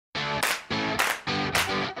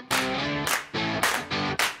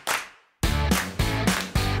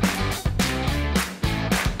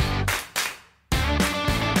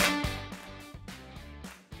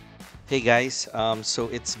Hey guys,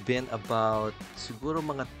 so it's been about siguro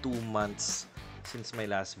mga 2 months since my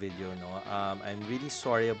last video, no? I'm really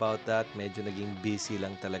sorry about that. Medyo naging busy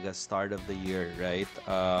lang talaga start of the year, right?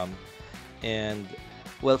 And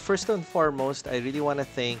well, first and foremost, I really want to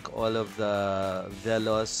thank all of the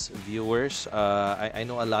Veloz viewers. I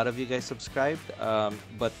know a lot of you guys subscribed,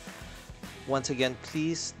 but once again,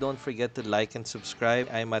 please don't forget to like and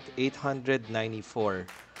subscribe. I'm at 894.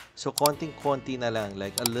 So konting-konti na lang,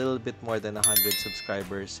 like a little bit more than 100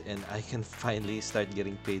 subscribers, and I can finally start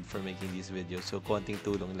getting paid for making these videos. So konting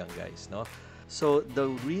tulong lang guys, no? So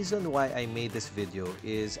the reason why I made this video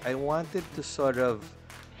is I wanted to sort of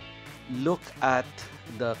look at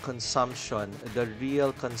the consumption, the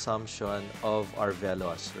real consumption of our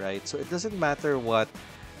Veloz, right? So it doesn't matter what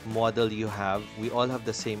model you have, we all have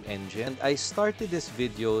the same engine. And I started this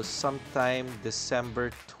video sometime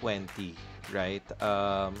December 20, right?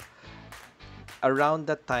 Around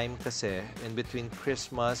that time kasi, in between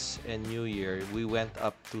Christmas and New Year, we went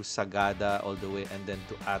up to Sagada all the way, and then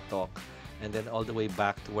to Atok, and then all the way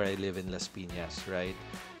back to where I live in Las Pinas, right?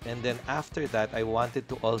 And then after that, I wanted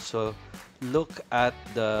to also look at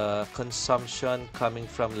the consumption coming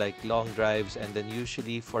from like long drives, and then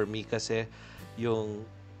usually for me kasi, yung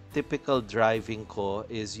typical driving ko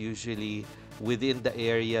is usually within the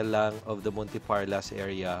area lang of the Muntiparlas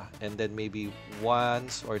area, and then maybe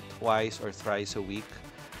once or twice or thrice a week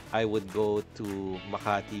I would go to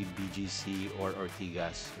Makati, BGC or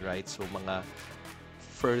Ortigas, right? So mga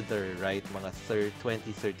further, right? Mga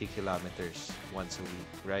 20-30 kilometers once a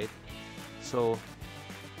week, right? So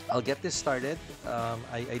I'll get this started.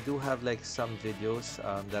 I do have like some videos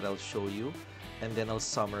that I'll show you, and then I'll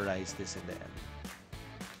summarize this in the end.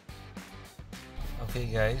 Okay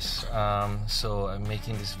guys, so I'm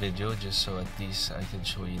making this video just so at least I can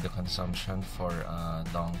show you the consumption for a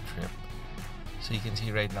long trip. So you can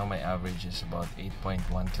see right now my average is about 8.1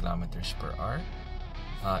 kilometers per hour,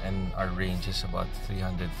 and our range is about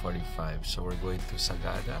 345. So we're going to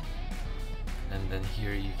Sagada, and then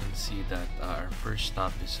here you can see that our first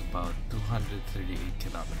stop is about 238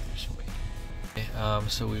 kilometers away. Okay,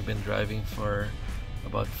 so we've been driving for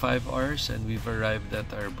about 5 hours, and we've arrived at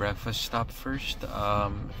our breakfast stop first,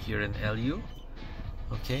 here in LU.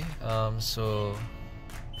 Okay, so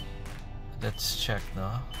let's check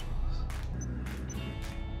now.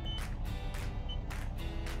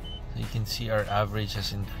 So you can see our average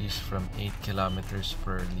has increased from 8 kilometers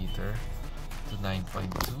per liter to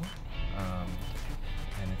 9.2.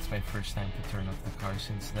 And it's my first time to turn off the car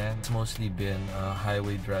since then. It's mostly been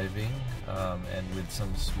highway driving, and with some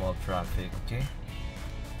small traffic. Okay.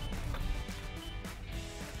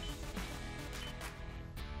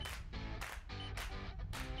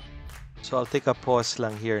 So I'll take a pause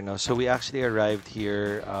lang here, no? So we actually arrived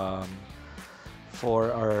here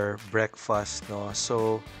for our breakfast, no?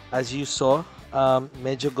 So as you saw,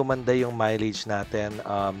 medyo gumanda yung mileage natin.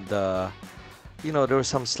 There was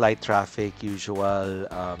some slight traffic, usual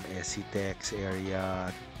SCTEX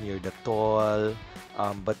area near the toll,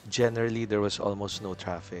 but generally there was almost no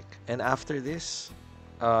traffic. And after this,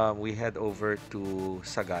 we head over to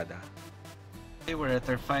Sagada. Okay, we're at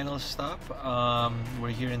our final stop. We're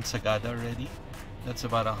here in Sagada already. That's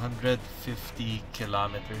about 150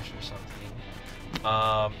 kilometers or something.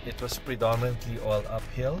 It was predominantly all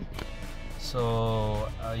uphill. So,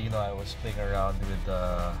 I was playing around with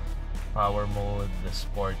the power mode, the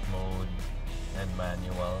sport mode, and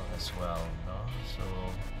manual as well. No? So,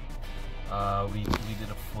 we did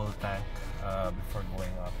a full tank before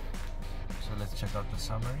going up. So, let's check out the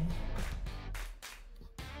summary.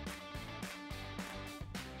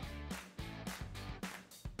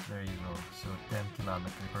 There you go. So 10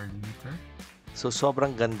 kilometers per liter. So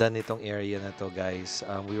sobrang ganda nitong area na to, guys.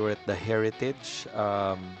 We were at the Heritage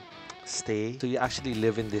stay. So you actually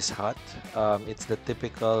live in this hut. It's the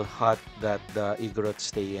typical hut that the Igorot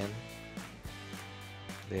stay in.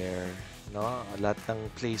 There, no? Lahat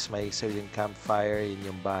ng place may sariling campfire, in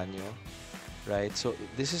yung banyo. Right? So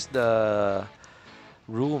this is the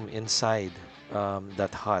room inside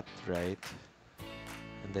that hut, right?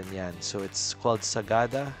 And then yan. So it's called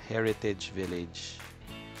Sagada Heritage Village.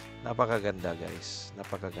 Napakaganda guys.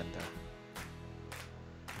 Napakaganda.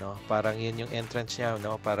 No? Parang yun yung entrance niya,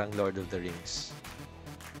 no? Parang Lord of the Rings.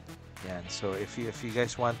 Yan. So if you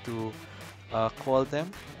guys want to call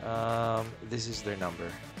them, this is their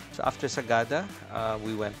number. So after Sagada,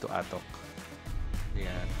 we went to Atok.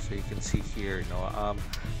 Yan. So you can see here, no?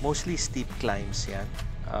 Mostly steep climbs yan.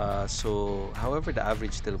 So however, the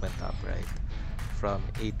average still went up, right? From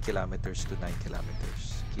 8 kilometers to 9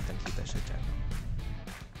 kilometers. Kitang-kita siya dyan.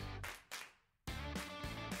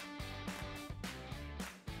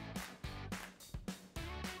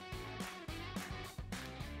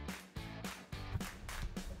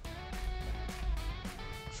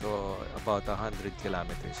 So about 100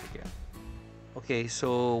 kilometers again. Okay,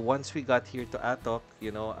 so once we got here to Atok,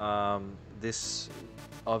 this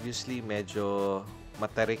obviously medyo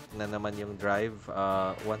matarik na naman yung drive.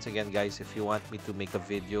 Once again, guys, if you want me to make a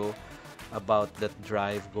video about that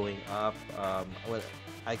drive going up, well,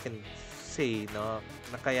 I can say, no,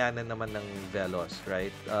 nakayanan naman ng Veloz,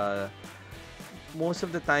 right? Most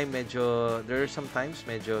of the time, there are sometimes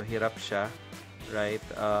medyo hirap siya, right?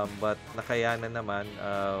 But nakayanan naman.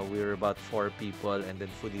 We were about 4 people and then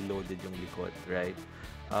fully loaded yung likod, right?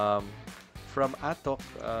 From Atok,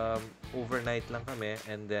 overnight lang kami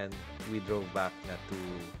and then we drove back na to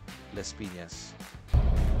Las Pinas.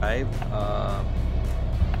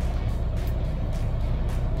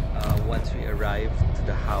 Once we arrived to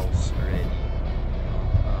the house already.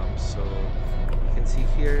 So you can see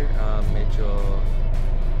here, medyo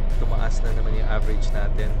tumaas na naman yung average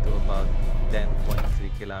natin to about 10.3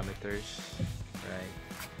 kilometers, right?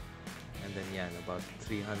 And then yan, about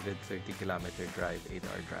 330 kilometer drive,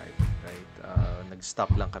 8-hour drive, right?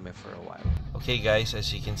 Nag-stop lang kami for a while. Okay guys,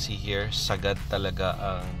 as you can see here, sagad talaga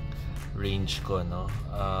ang range ko, no?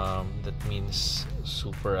 That means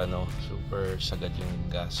super sagad yung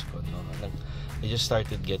gas ko, no? I just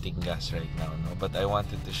started getting gas right now, no? But I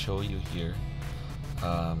wanted to show you here,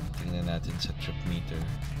 tingnan natin sa trip meter,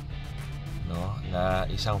 no? Na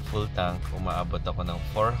isang full tank, umaabot ako ng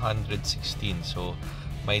 416. So,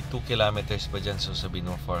 may 2 kilometers pa dyan, so sabihin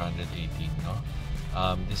mo 418, no?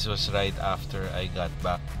 This was right after I got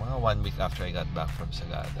back, mga 1 week after I got back from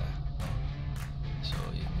Sagada, no? So,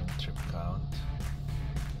 yun yung trip count.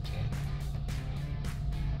 Okay.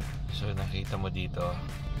 So, nakita mo dito.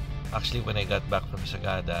 Actually, when I got back from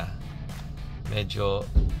Sagada, medyo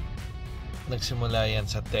nagsimula yan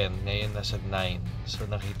sa 10, ngayon nasa 9. So,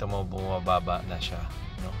 nakita mo bumababa na siya,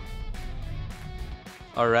 no?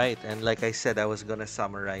 Alright, and like I said, I was gonna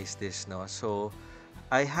summarize this, no? So,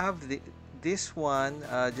 I have this one,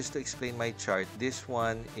 just to explain my chart, this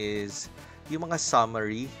one is yung mga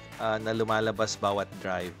summary na lumalabas bawat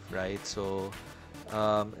drive, right? So,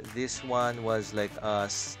 this one was like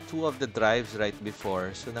 2 of the drives right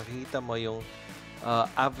before. So, nakikita mo yung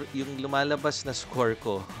yung lumalabas na score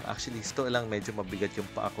ko. Actually, ito lang medyo mabigat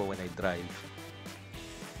yung paa ko when I drive.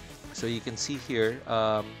 So, you can see here,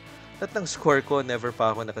 lahat ng score ko, never pa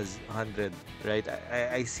ako naka 100, right?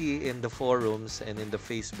 I see in the forums and in the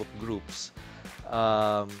Facebook groups,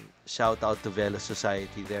 shout out to Veloz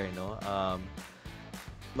Society there, no?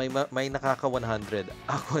 May nakaka 100.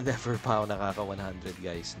 Ako never pa ako nakaka 100,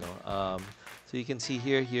 guys, no? So you can see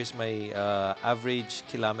here, here's my average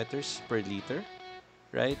kilometers per liter,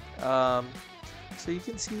 right? So you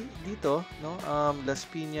can see dito, no? Las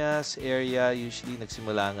Pinas area, usually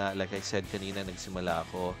nagsimula nga, like I said kanina, nagsimula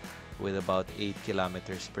ako with about 8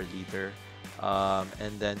 kilometers per liter.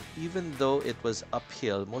 And then even though it was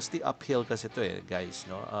uphill, mostly uphill kasi ito guys,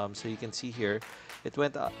 no? So you can see here, it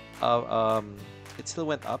went up, it still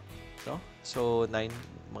went up, no? So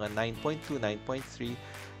mga 9.2, 9.3.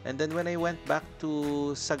 And then when I went back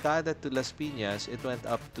to Sagada to Las Pinas, it went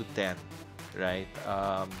up to 10, right?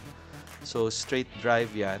 So straight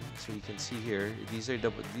drive yan. So you can see here, these are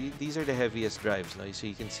the heaviest drives, no? So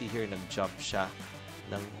you can see here, nag-jump siya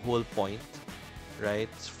ng whole point,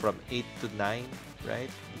 right? From 8 to 9,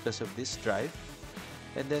 right? Because of this drive.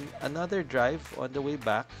 And then another drive on the way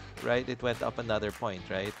back, right? It went up another point,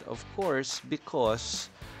 right? Of course,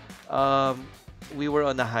 because we were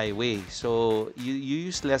on a highway. So you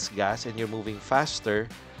use less gas and you're moving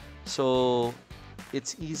faster. So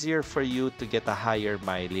it's easier for you to get a higher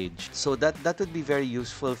mileage. So that would be very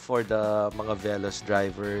useful for the mga Veloz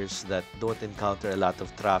drivers that don't encounter a lot of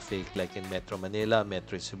traffic, like in Metro Manila,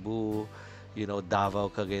 Metro Cebu, Davao,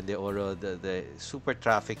 Cagayan de Oro, the super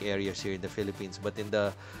traffic areas here in the Philippines. But in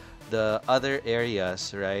the other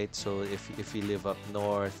areas, right? So if you live up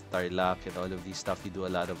north, Tarlac, and all of these stuff, you do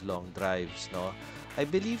a lot of long drives, no? I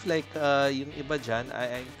believe like yung iba dyan,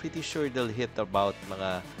 I'm pretty sure they'll hit about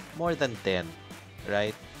mga more than 10.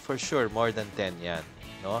 Right? For sure, more than 10 yan,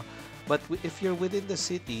 no? But if you're within the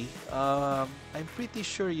city, I'm pretty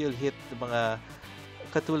sure you'll hit the mga,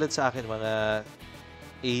 katulad sa akin, mga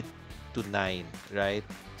 8 to 9, right?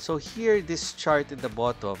 So here, this chart in the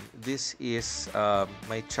bottom, this is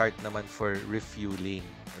my chart naman for refueling,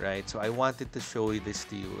 right? So I wanted to show this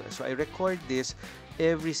to you. So I record this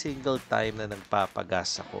every single time na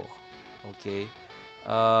nagpapagas ako, okay?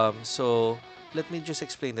 So let me just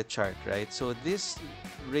explain the chart, right? So this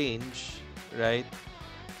range, right?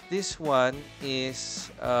 This one is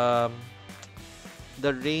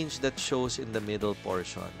the range that shows in the middle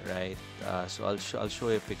portion, right? So I'll show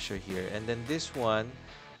you a picture here. And then this one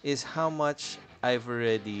is how much I've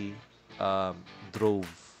already drove,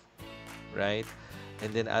 right?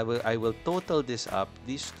 And then I will total this up.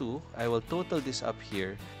 These two, I will total this up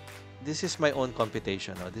here. This is my own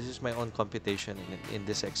computation. No? This is my own computation in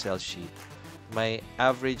this Excel sheet. My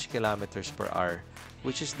average kilometers per hour,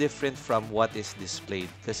 which is different from what is displayed.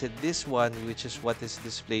 Kasi this one, which is what is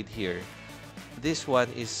displayed here, this one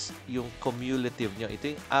is yung cumulative nyo.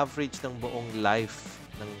 Ito yung average ng buong life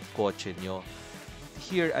ng kotse nyo.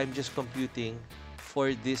 Here, I'm just computing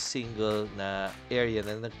for this single na area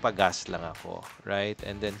na nagpagas lang ako, right?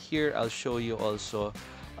 And then here, I'll show you also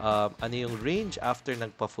ano yung range after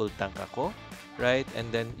nagpa-full tank ako, right? And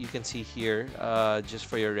then you can see here, just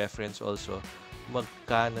for your reference also,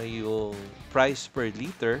 magkano yung price per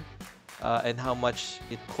liter and how much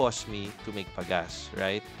it cost me to make pagas,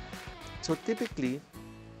 right? So typically,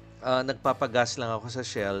 nagpapagas lang ako sa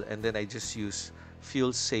Shell and then I just use fuel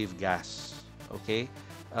save gas, okay?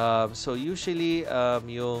 So usually,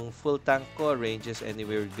 yung full tank ko ranges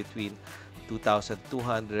anywhere between 2,200.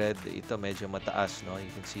 Ito medyo mataas, no?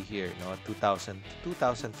 You can see here, no? 2,000 to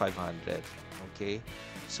 2,500. Okay?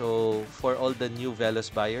 So, for all the new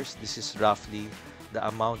Veloz buyers, this is roughly the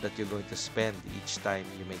amount that you're going to spend each time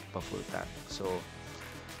you make pa full tank.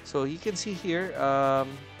 So you can see here,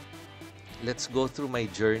 let's go through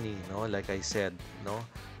my journey, no? Like I said, no?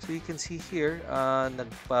 So you can see here,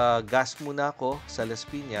 nagpa-gas muna ako sa Las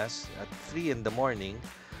Pinas at 3 in the morning.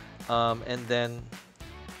 And then,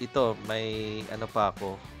 ito, may ano pa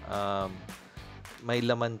ako, may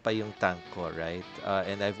laman pa yung tank ko, right?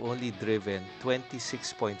 And I've only driven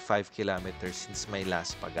 26.5 kilometers since my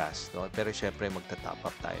last pagas, no? Pero syempre, magta-top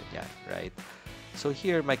up tayo yan, right? So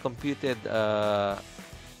here, my computed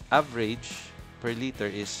average per liter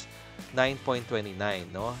is 9.29,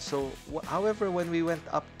 no? So, however, when we went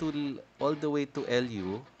up to all the way to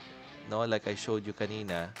LU, no, like I showed you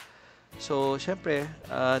kanina, so, syempre,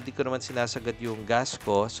 di ko naman sinasagad yung gas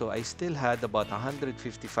ko, so I still had about 155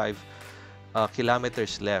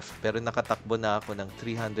 kilometers left, pero nakatakbo na ako ng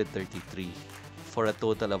 333 for a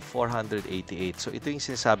total of 488. So, ito yung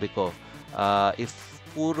sinasabi ko, if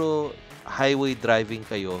puro highway driving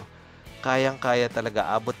kayo, kayang-kaya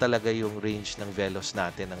talaga, abot talaga yung range ng Veloz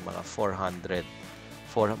natin ng mga 400,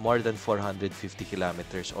 more than 450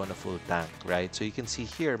 kilometers on a full tank, right? So you can see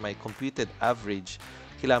here, my computed average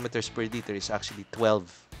kilometers per liter is actually 12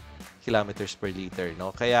 kilometers per liter,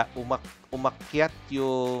 no? Kaya umakyat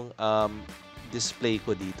yung display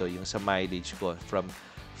ko dito, yung sa mileage ko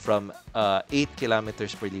from 8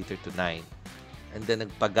 kilometers per liter to 9. And then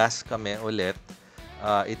nagpagas kami ulit.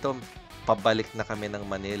 Ito pabalik na kami ng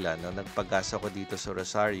Manila, no? Nagpagas ako dito sa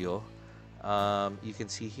Rosario. You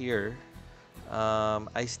can see here,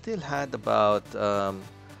 I still had about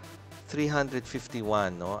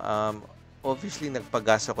 351, no? Obviously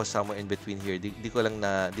nagpagas ako somewhere in between here. Di ko lang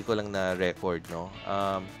na record, no?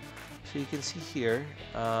 So you can see here,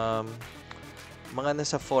 mga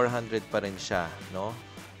nasa 400 pa rin siya, no?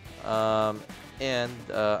 And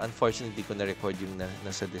unfortunately, di ko na record yung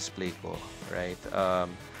nasa display ko, right?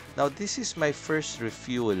 Now, this is my first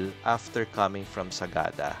refuel after coming from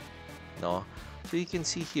Sagada, no? So, you can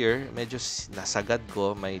see here, medyo nasagad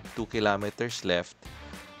ko, may 2 kilometers left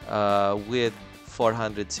with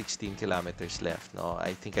 416 kilometers left, no?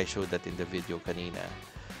 I think I showed that in the video kanina.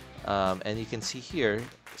 And you can see here,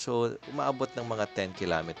 so, umaabot ng mga 10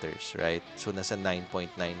 kilometers, right? So, nasa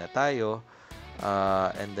 9.9 na tayo.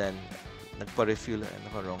 And then, nagpa-refuel,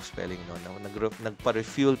 wrong spelling, no?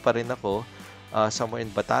 Nagpa-refuel pa rin ako somewhere in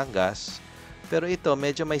Batangas. Pero ito,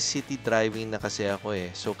 medyo may city driving na kasi ako eh.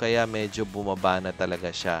 So, kaya medyo bumaba na talaga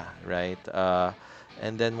siya, right?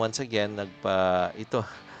 And then, once again, ito,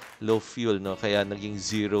 low fuel, no? Kaya naging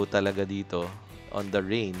 0 talaga dito on the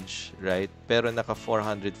range, right? Pero naka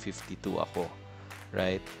 452 ako,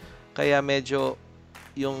 right? Kaya medyo,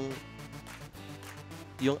 yung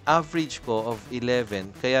average ko of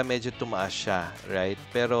 11, kaya medyo tumaas siya, right?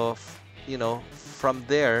 Pero, you know, from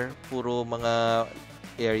there, puro mga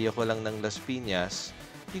area ko lang ng Las Pinas,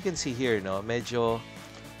 you can see here, no? Medyo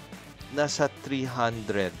nasa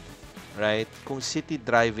 300, right? Kung city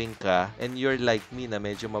driving ka, and you're like me na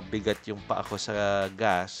medyo mabigat yung paa ko sa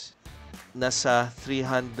gas, nasa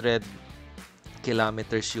 300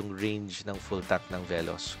 kilometers yung range ng full tank ng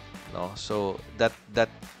Veloz, no? So, that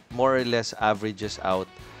more or less averages out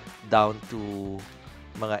down to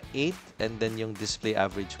mga 8, and then yung display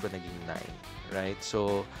average ko naging 9, right?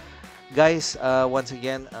 So, guys, once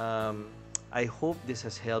again, I hope this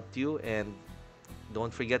has helped you, and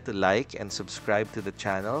don't forget to like and subscribe to the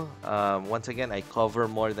channel. Once again, I cover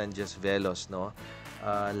more than just Veloz, no?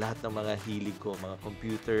 Lahat ng mga hilig ko, mga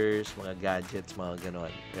computers, mga gadgets, mga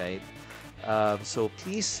ganon, right? So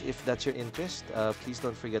please, if that's your interest, please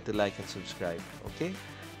don't forget to like and subscribe. Okay?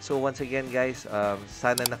 So once again, guys,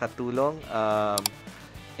 sana nakatulong.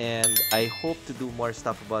 And I hope to do more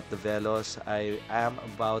stuff about the Veloz. I am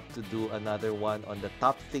about to do another one on the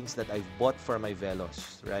top things that I've bought for my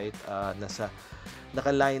Veloz, right?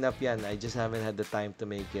 Naka-line up yan. I just haven't had the time to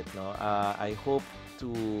make it, no? I hope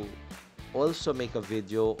to also make a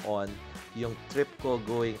video on yung trip ko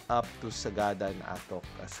going up to Sagada and Atok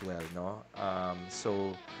as well, no?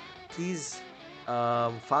 So please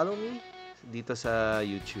follow me dito sa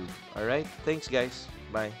YouTube. All right? Thanks, guys.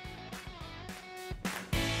 Bye.